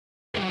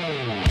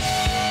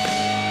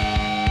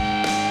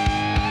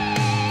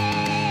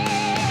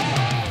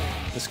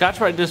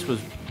Scotch-Brite disc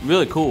was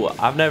really cool.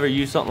 I've never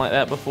used something like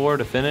that before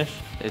to finish.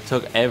 It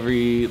took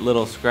every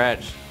little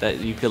scratch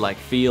that you could like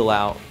feel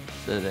out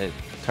so that it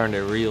turned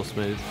it real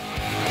smooth.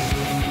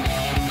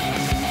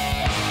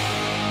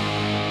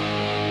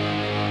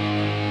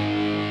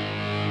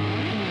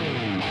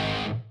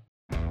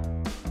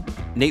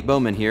 Nate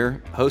Bowman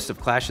here, host of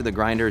Clash of the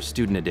Grinders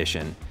Student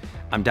Edition.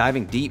 I'm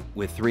diving deep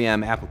with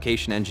 3M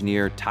application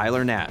engineer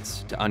Tyler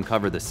Naatz to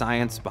uncover the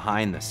science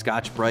behind the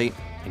Scotch-Brite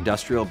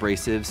industrial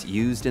abrasives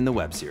used in the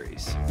web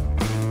series.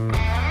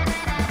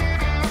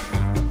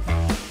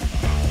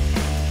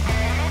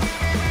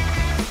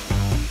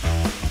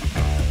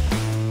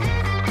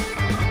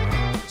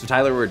 So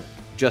Tyler, we're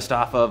just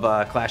off of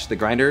Clash of the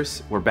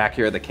Grinders. We're back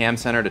here at the Cam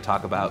Center to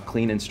talk about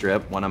Clean and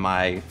Strip, one of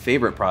my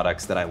favorite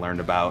products that I learned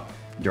about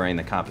during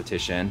the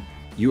competition.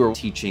 You were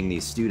teaching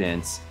these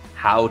students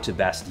how to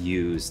best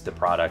use the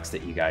products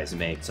that you guys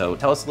make. So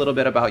tell us a little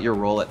bit about your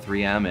role at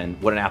 3M and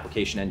what an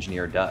application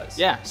engineer does.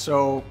 Yeah,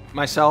 so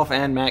myself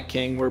and Matt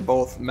King, we're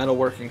both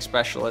metalworking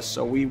specialists.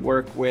 So we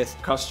work with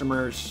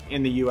customers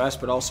in the US,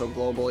 but also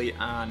globally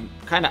on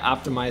kind of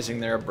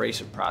optimizing their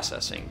abrasive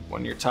processing.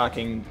 When you're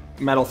talking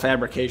metal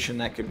fabrication,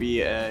 that could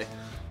be a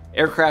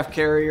aircraft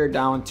carrier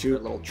down to a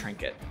little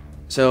trinket.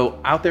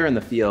 So out there in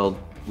the field,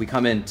 we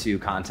come into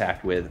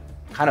contact with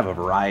kind of a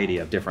variety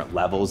of different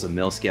levels of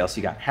mill scale. So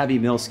you got heavy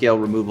mill scale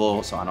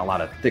removal, so on a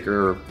lot of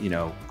thicker,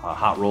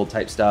 hot rolled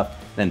type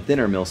stuff, then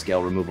thinner mill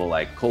scale removal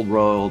like cold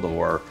rolled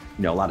or,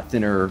 a lot of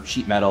thinner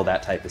sheet metal,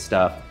 that type of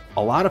stuff.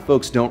 A lot of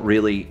folks don't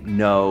really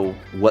know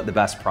what the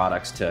best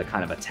products to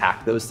kind of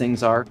attack those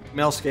things are.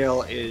 Mill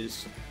scale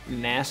is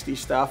nasty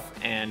stuff,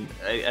 and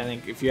I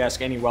think if you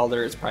ask any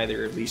welder, it's probably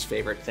their least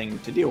favorite thing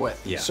to deal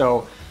with. Yeah.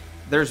 So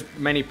there's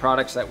many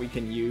products that we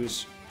can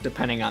use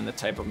depending on the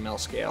type of mill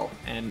scale.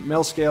 And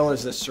mill scale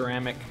is the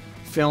ceramic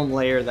film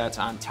layer that's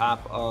on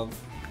top of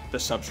the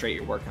substrate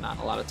you're working on.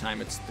 A lot of time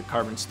it's the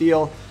carbon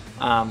steel,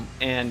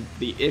 and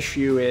the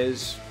issue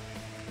is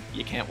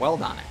you can't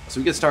weld on it. So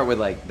we could start with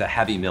like the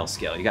heavy mill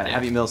scale. You got a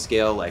heavy mill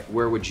scale, like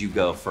where would you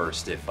go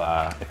first if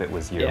it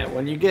was you? Yeah,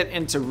 when you get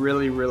into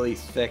really, really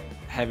thick,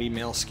 heavy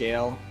mill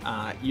scale,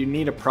 you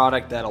need a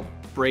product that'll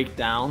break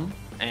down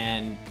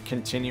and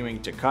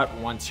continuing to cut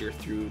once you're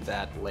through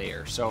that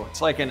layer. So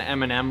it's like an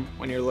M&M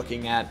when you're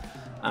looking at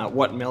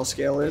what mill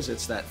scale is.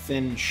 It's that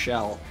thin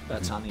shell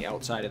that's on the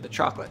outside of the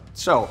chocolate.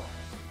 So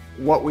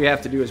what we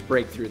have to do is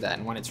break through that.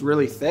 And when it's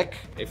really thick,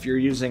 if you're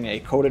using a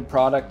coated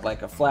product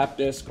like a flap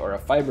disc or a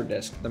fiber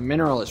disc, the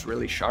mineral is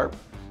really sharp,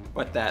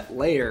 but that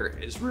layer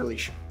is really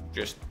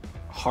just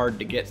hard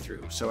to get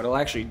through. So it'll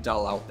actually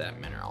dull out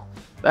that mineral.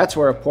 That's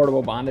where a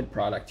portable bonded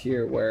product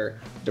here, where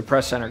the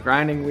press center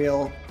grinding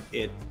wheel,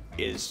 it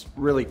is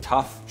really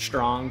tough,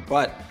 strong,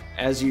 but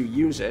as you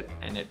use it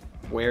and it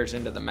wears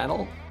into the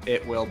metal,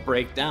 it will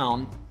break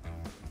down,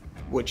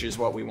 which is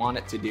what we want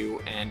it to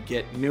do, and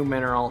get new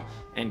mineral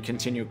and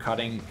continue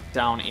cutting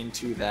down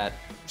into that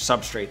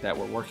substrate that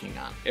we're working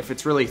on. If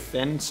it's really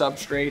thin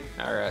substrate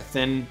or a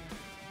thin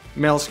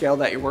mill scale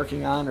that you're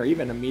working on, or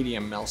even a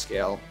medium mill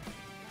scale,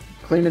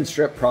 Clean and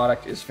Strip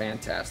product is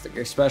fantastic,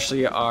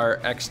 especially our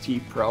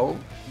XT Pro,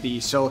 the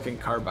silicon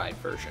carbide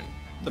version.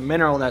 The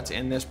mineral that's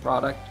in this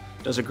product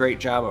does a great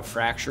job of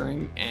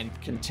fracturing and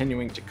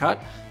continuing to cut,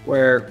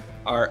 where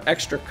our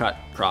extra cut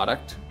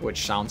product,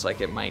 which sounds like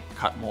it might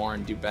cut more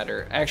and do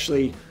better,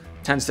 actually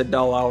tends to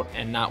dull out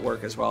and not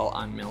work as well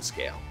on mill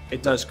scale.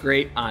 It does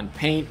great on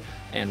paint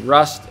and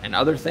rust and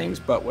other things,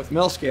 but with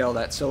mill scale,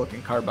 that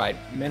silicon carbide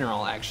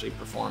mineral actually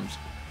performs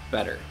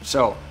better.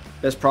 So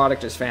this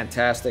product is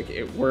fantastic.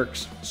 It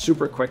works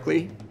super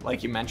quickly,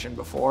 like you mentioned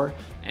before,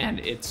 and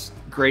it's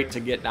great to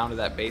get down to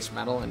that base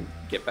metal and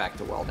get back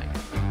to welding.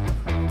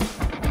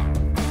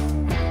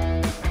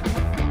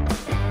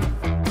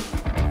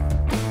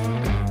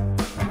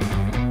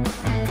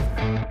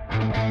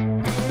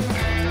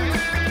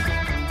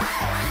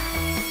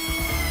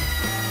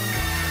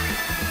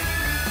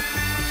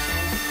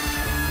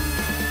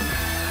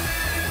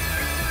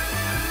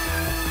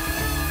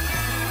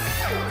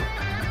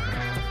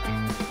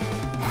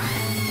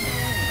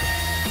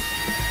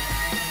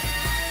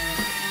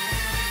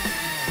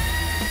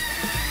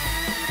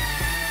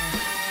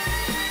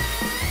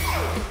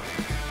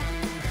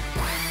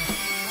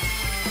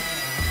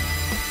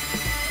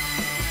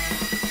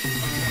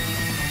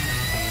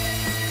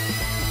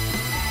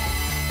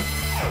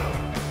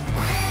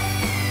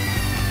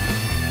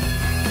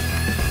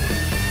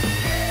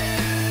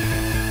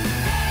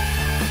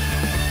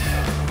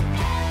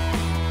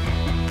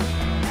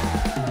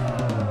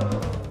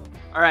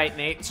 All right,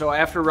 Nate, so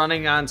after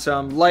running on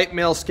some light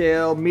mill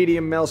scale,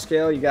 medium mill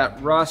scale, you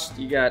got rust,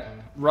 you got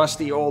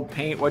rusty old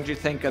paint. What'd you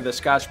think of the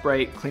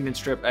Scotch-Brite Clean and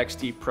Strip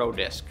XT Pro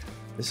disc?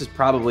 This is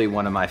probably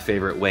one of my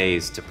favorite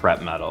ways to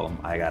prep metal,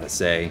 I gotta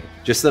say.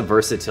 Just the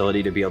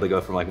versatility to be able to go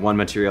from like one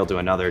material to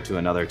another, to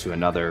another, to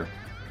another,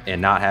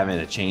 and not having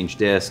to change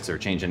discs or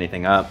change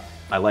anything up.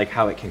 I like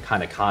how it can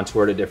kind of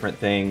contour to different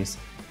things.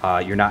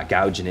 You're not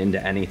gouging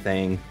into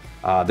anything.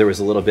 There was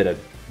a little bit of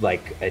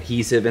like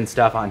adhesive and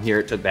stuff on here.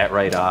 It took that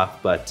right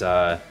off, but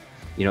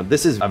you know,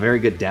 this is a very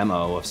good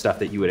demo of stuff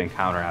that you would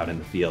encounter out in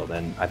the field.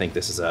 And I think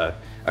this is a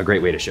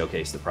great way to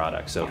showcase the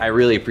product. So I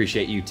really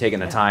appreciate you taking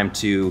the time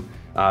to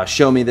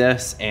show me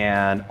this,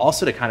 and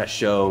also to kind of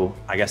show,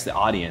 I guess, the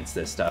audience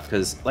this stuff.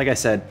 Because like I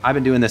said, I've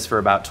been doing this for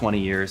about 20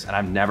 years and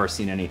I've never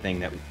seen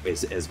anything that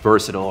is as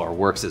versatile or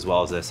works as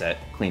well as this at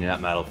cleaning up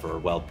metal for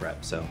weld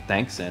prep. So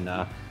thanks, and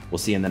we'll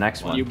see you in the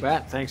next one. You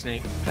bet. Thanks,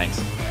 Nate. Thanks.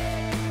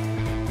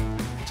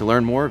 To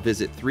learn more,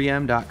 visit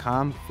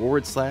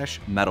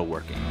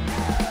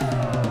 3m.com/metalworking.